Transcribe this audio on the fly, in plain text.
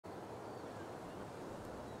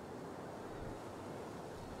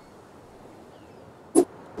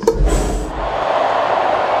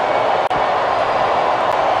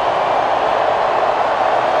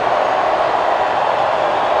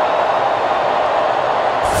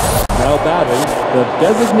Now batting, the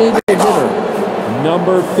designated hitter,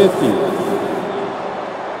 number 50.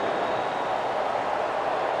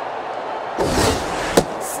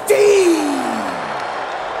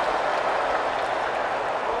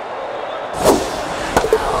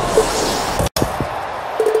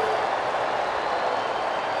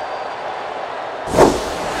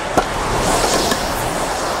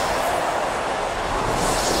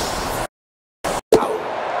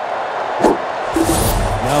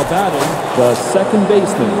 Now batting, the second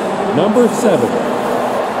baseman, number 7.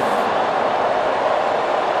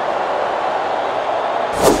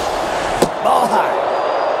 Ball high.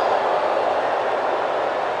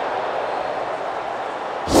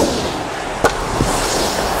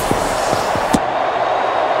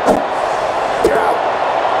 You're out.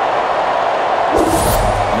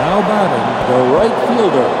 Now batting, the right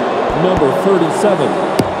fielder, number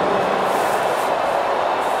 37.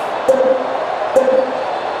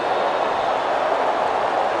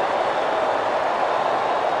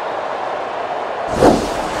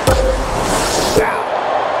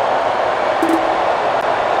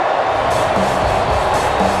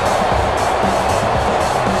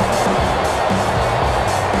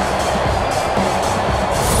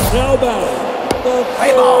 Now batting, the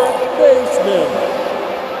third baseman,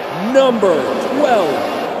 number 12.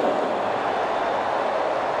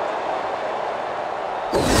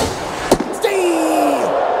 Steve!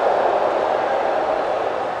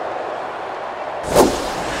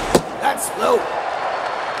 That's low.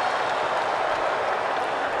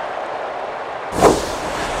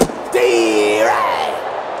 Steve! Right.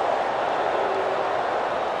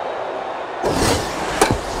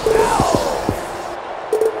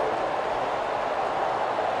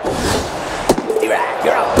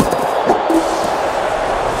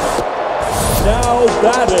 Now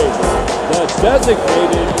batting, the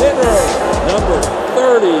designated hitter, number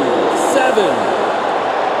 37.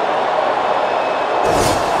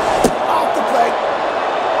 Off the plate.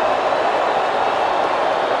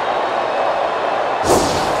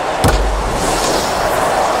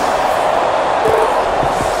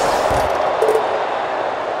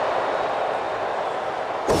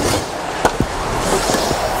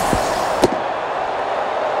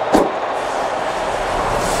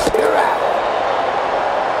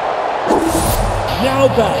 Now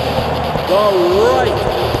batting, the right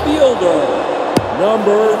fielder,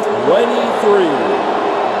 number 23.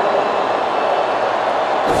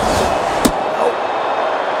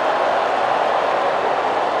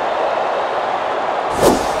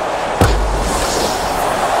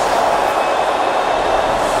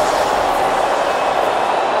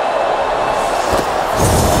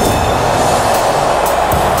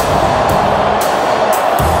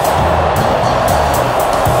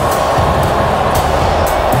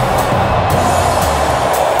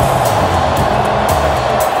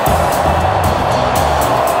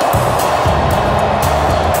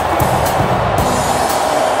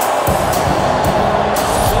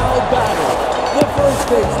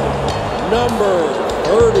 Number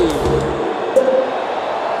 30.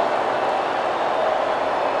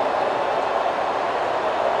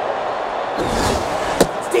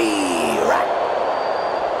 Steve! Right.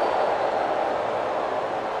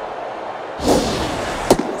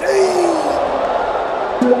 Steve!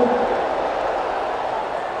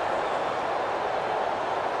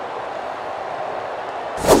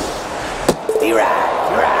 Steve! Right.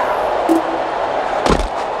 You're out.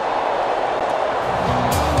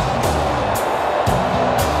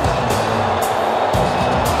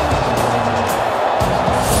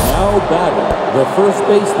 Now batting, the first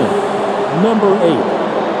baseman, number 8.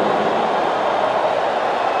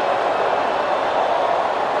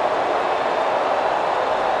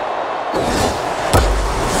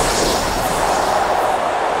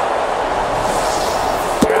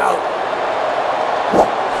 You're out.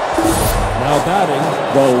 Now batting,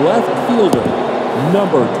 the left fielder,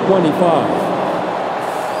 number 25.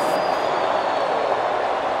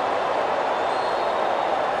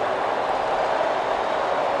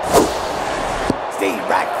 Steve!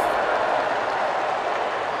 Right.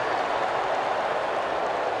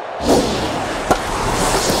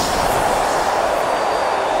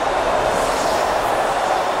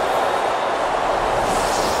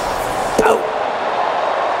 Out.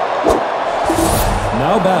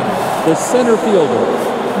 Now batting, the center fielder,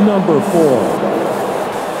 number 4.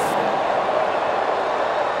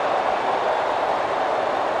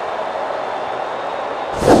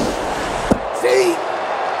 Steve!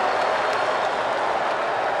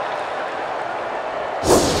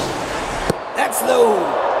 That's low.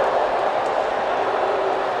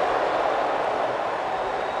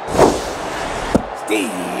 Stay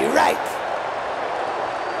right.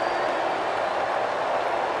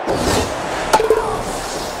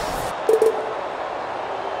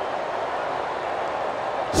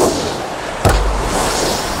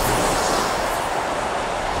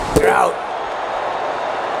 You're out.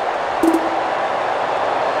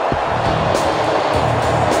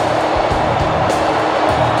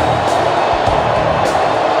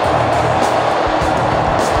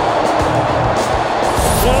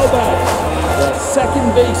 Now back, the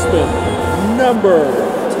second baseman, number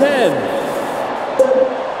 10.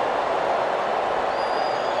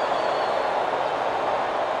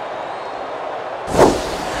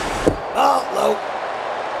 Ball low.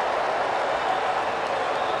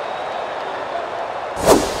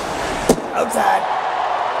 Outside.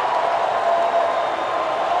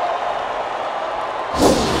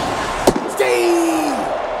 Stay.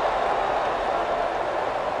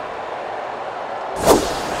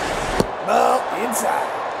 Ball inside.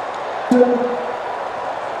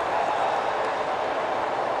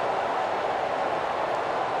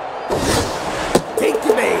 Take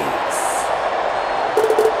the base.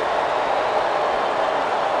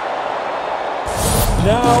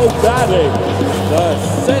 Now batting, the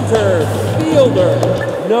center fielder,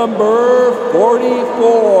 number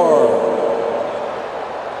 44.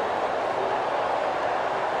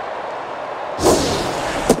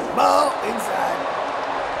 Ball inside.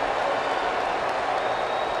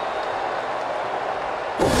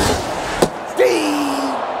 Stay.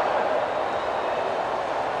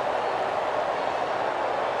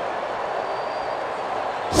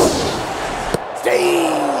 Stay.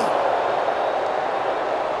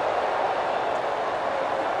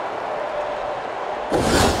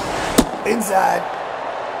 Inside.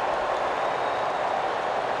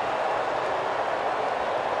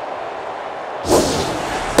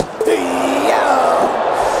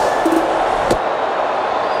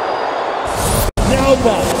 Now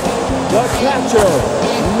back, the catcher,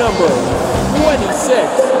 number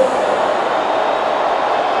 26.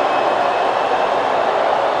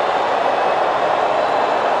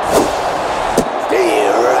 Stay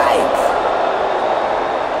right.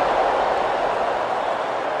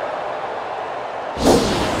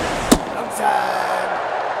 Outside.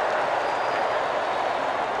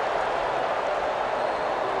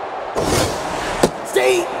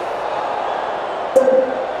 Stay.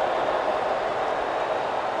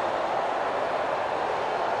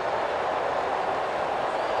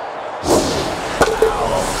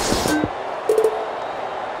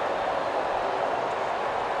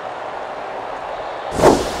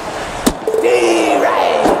 Stay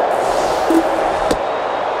right.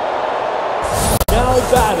 Now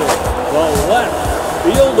batting, the left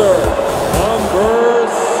fielder, number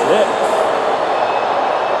 6.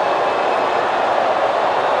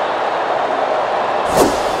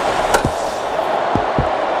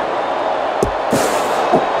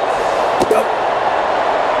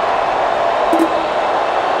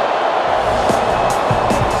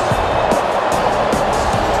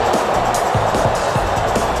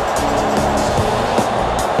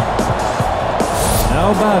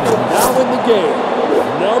 Now batting, now in the game,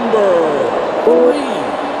 number 3.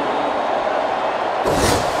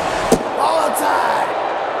 Ball outside.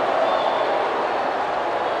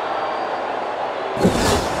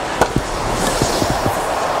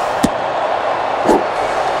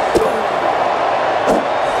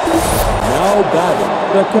 Now batting,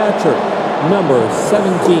 the catcher, number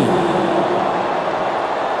 17.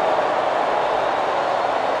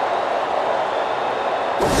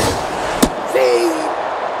 Stay.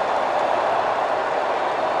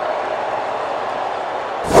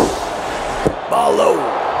 Ball low.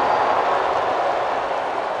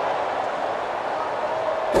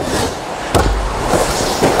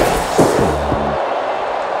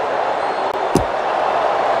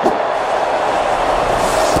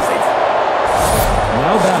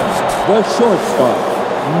 Now batting, the shortstop,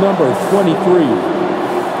 number 23.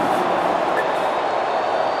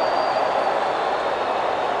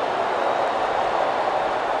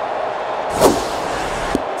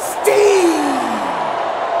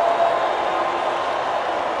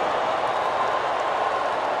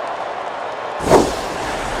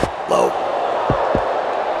 Low.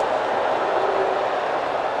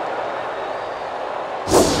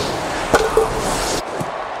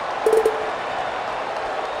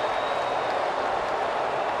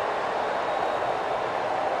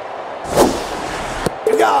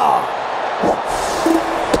 Go.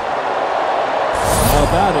 Now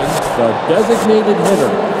batting, the designated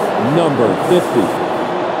hitter, number 50.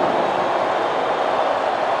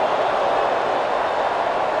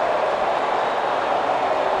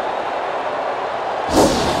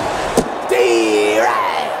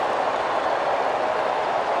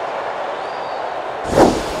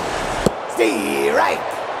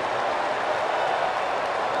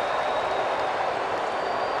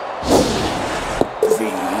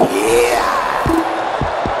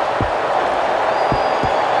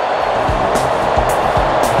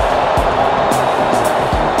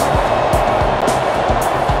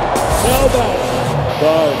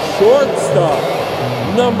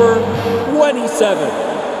 number 27.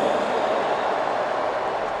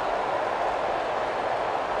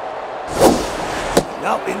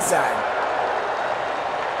 Nope, inside.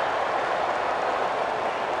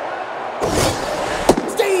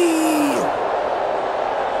 Steve!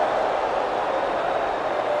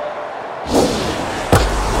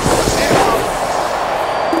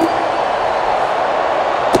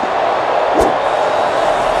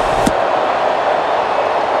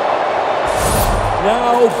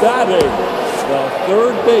 Now batting, the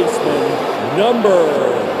third baseman, number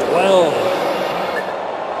 12.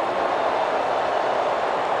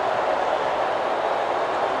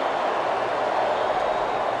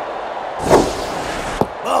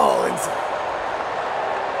 Ball inside.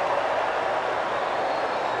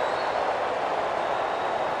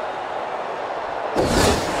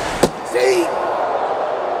 Steve!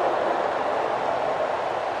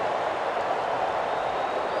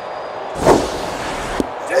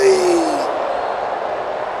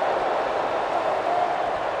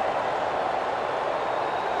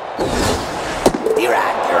 You're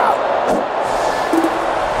out.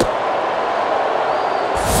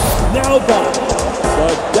 Now back, the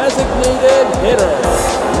designated hitter,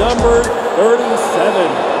 number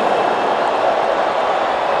 37.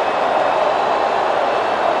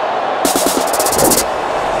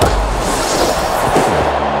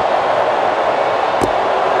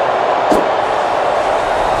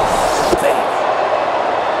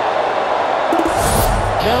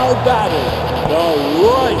 Now batting, the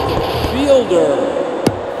right fielder,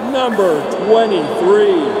 number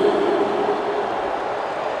 23.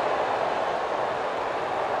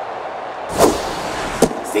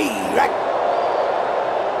 Steve, right.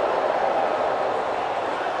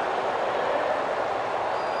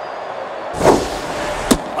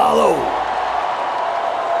 Follow.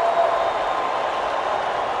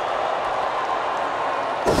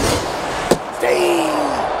 Steve!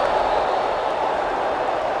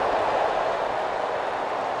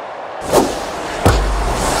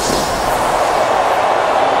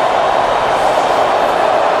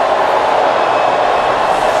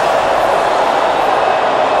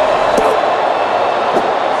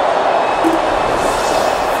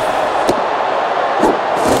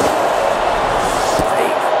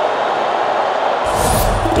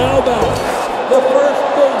 Now back, the first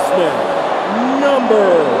baseman, number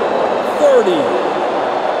 30.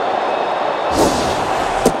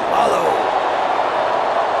 Follow.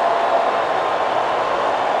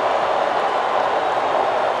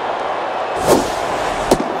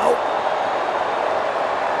 Nope.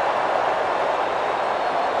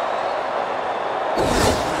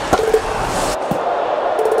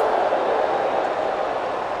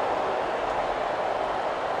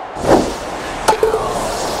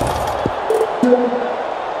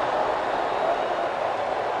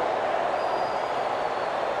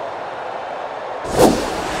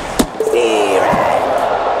 Steve, right.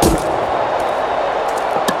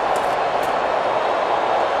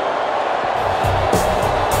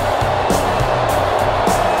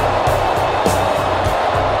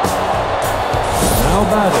 Now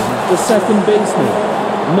batting, the second baseman,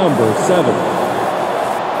 number 7.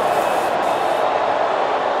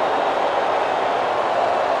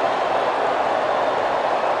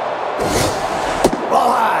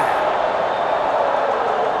 Ball high.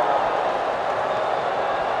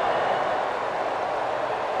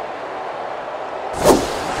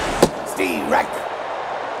 Steve, right.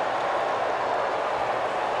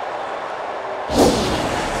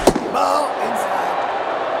 Ball inside.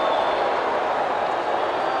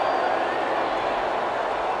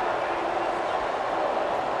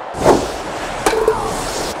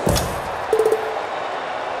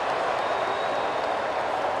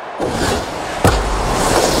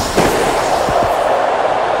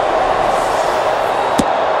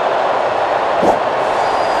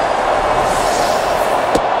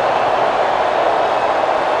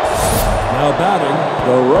 Now batting,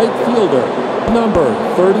 the right fielder, number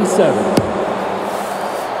 37.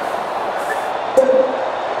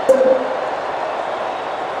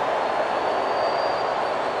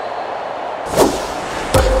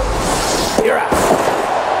 You're out.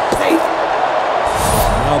 Safe.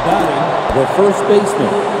 Now batting, the first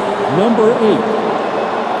baseman, number 8.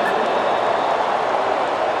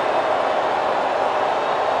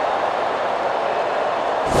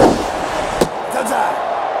 It's outside.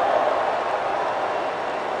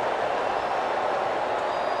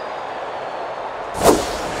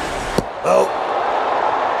 Oh.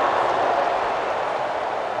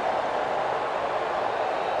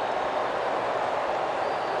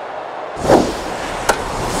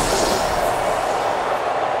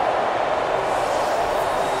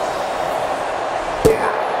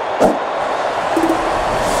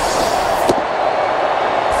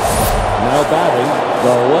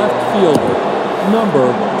 fielder, number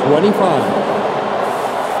 25.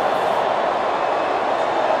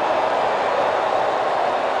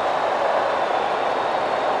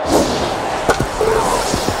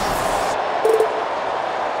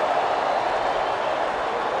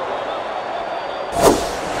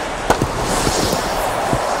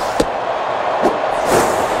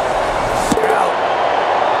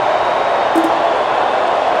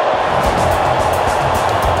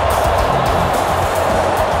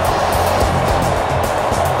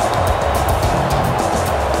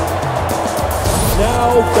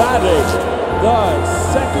 Now batting, the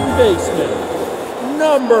second baseman,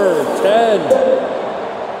 number 10.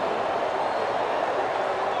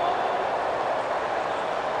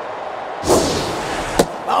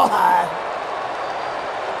 Ball high.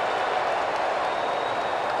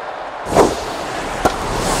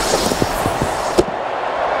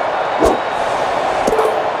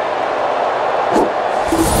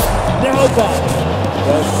 Now batting,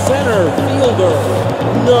 the center fielder,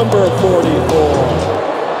 number 44.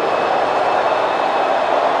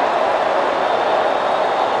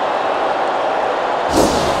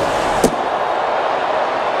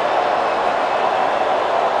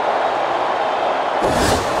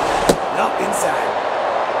 Up inside.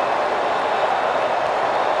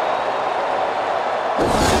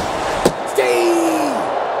 Steve!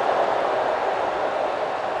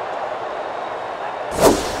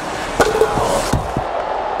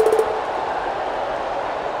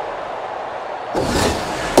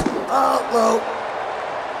 Oh, low.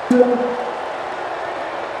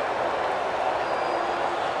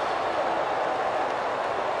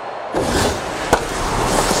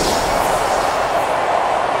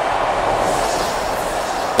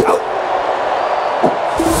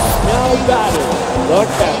 Now batting, the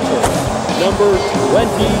catcher, number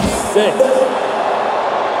 26.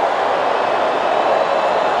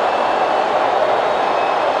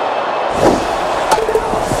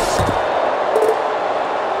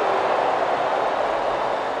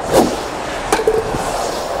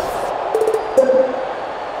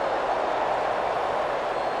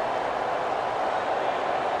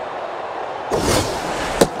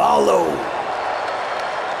 Ball low.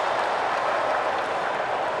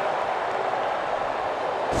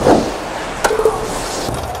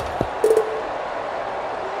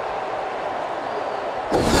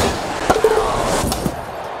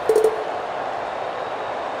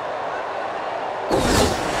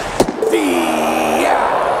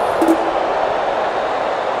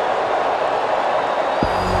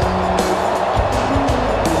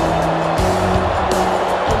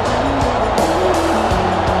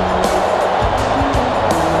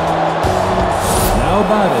 Now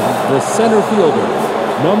batting, the center fielder,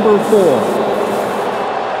 number 4.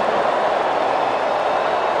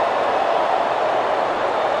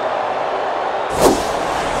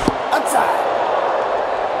 Outside.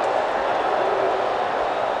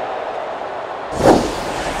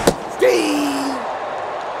 Steve!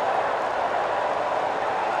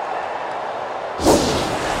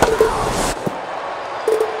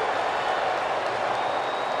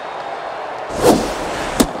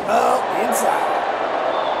 Oh, inside.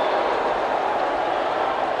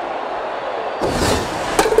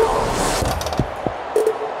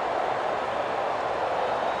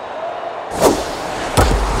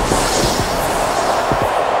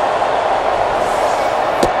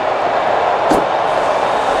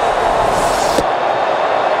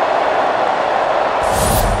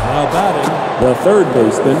 Now batting, the third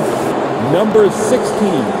baseman, number 16.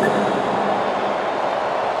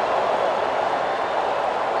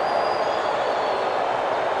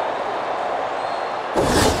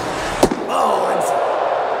 Oh, inside.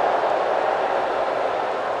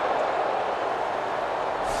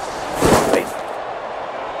 Wait.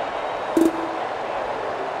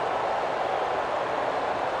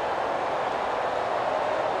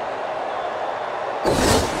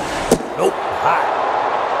 Nope. High.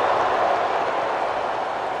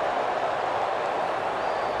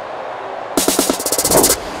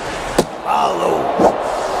 Follow.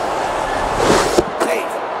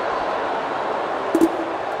 Safe.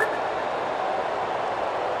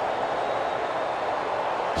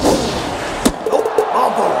 Nope.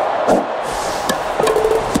 Ball forward.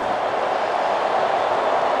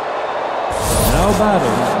 Now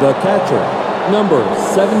batting, the catcher, number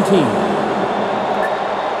 17.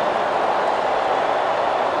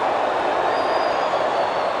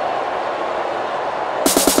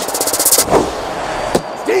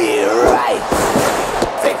 Stay right.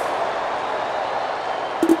 Safe.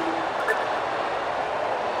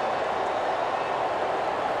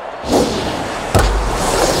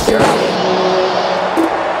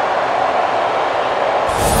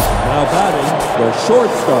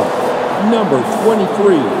 shortstop, number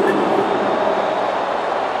 23.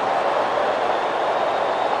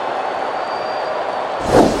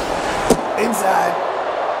 Inside.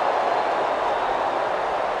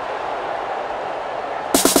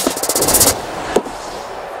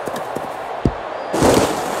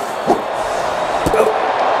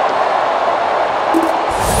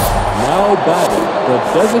 Now batting, the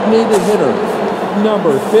designated hitter,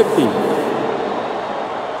 number 50.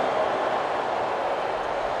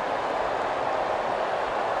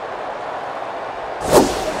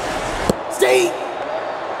 Stay.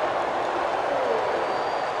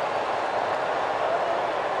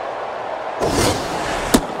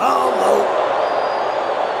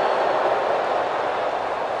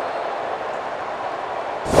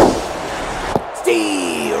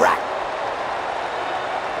 Stay right.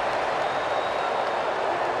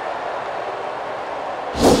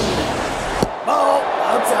 Ball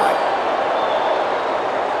outside.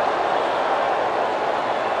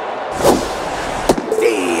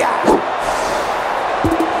 Stay out.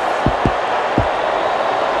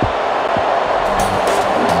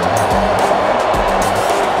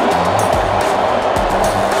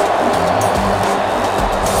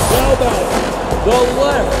 Now batting, the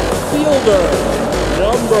left fielder,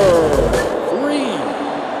 number 3.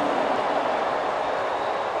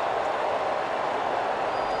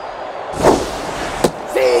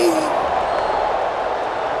 See.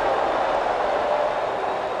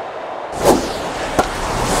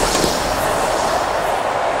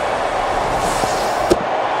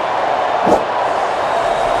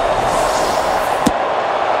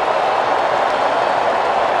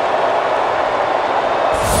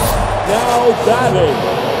 Now batting,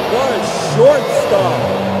 the shortstop,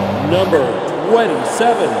 number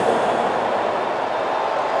 27.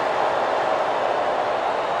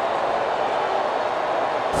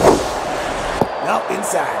 Now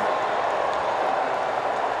inside.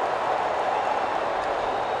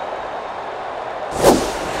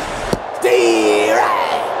 Stay right.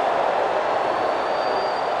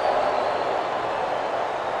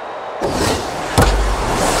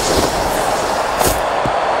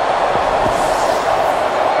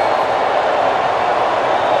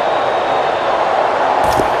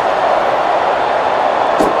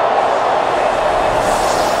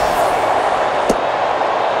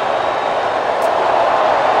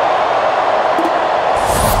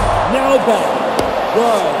 Now batting,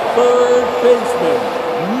 the third baseman,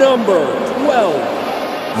 number 12.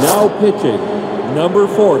 Now pitching, number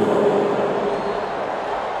 40.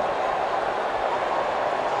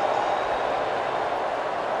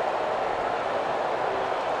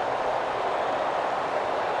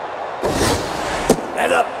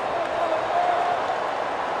 Head up.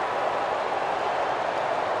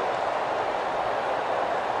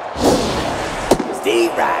 Stay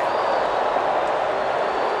right.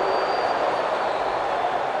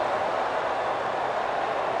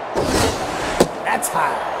 That's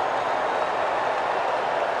high.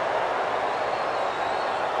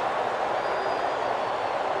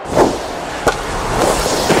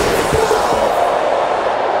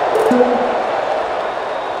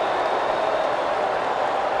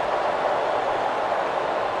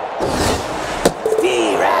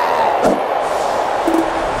 Stay right.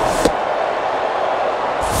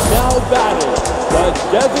 Now batting, the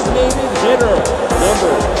designated hitter,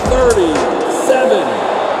 number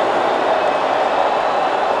 37.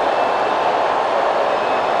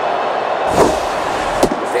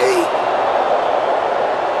 See.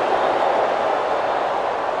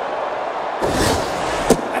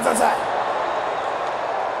 That's outside.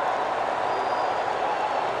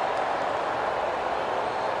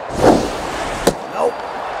 Nope.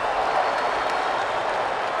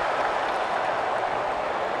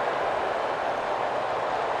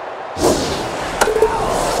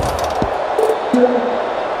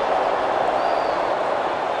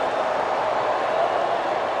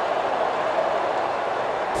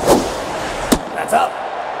 That's up.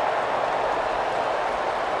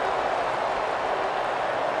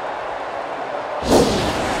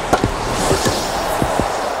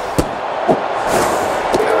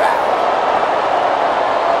 You're out.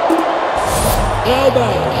 Now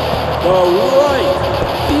batting, the right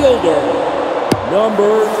fielder,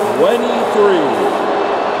 number 23.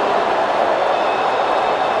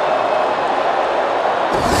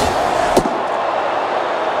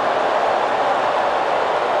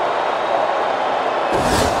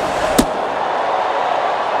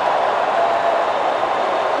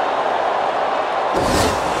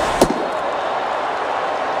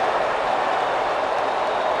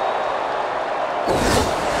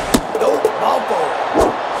 Nope. Ball forward.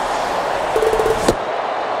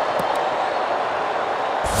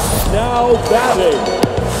 batting,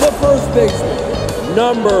 the first baseman,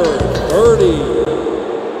 number 30.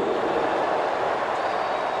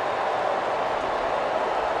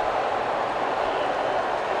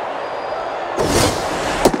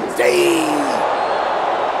 Steve!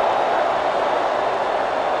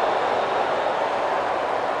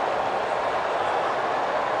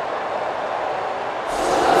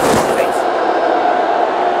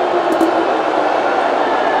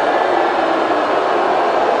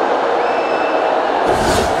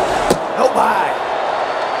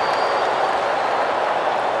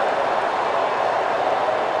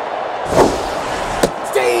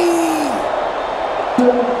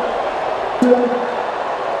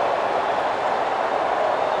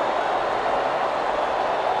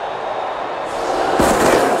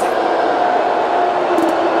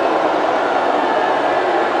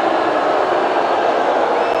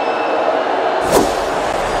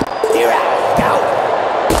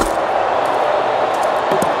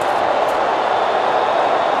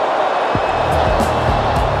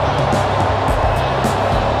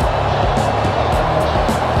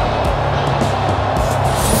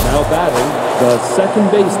 Batting, the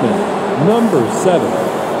second baseman, number 7.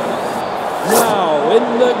 Now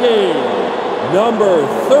in the game, number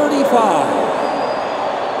 35.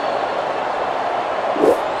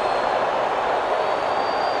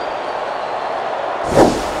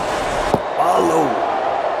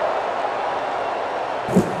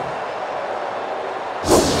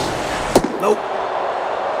 Nope.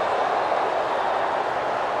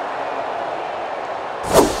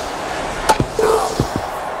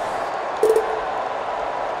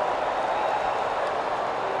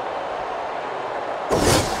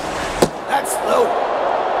 That's low.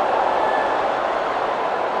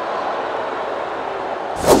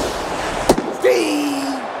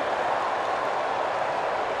 Steve!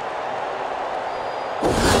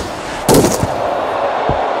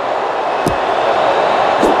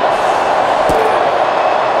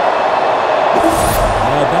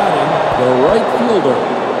 Now batting, the right fielder,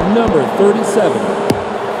 number 37.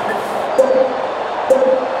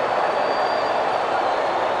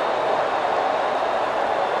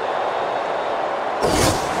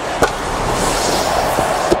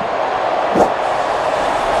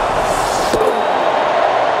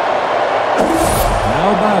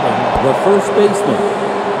 The first baseman,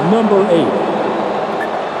 number 8.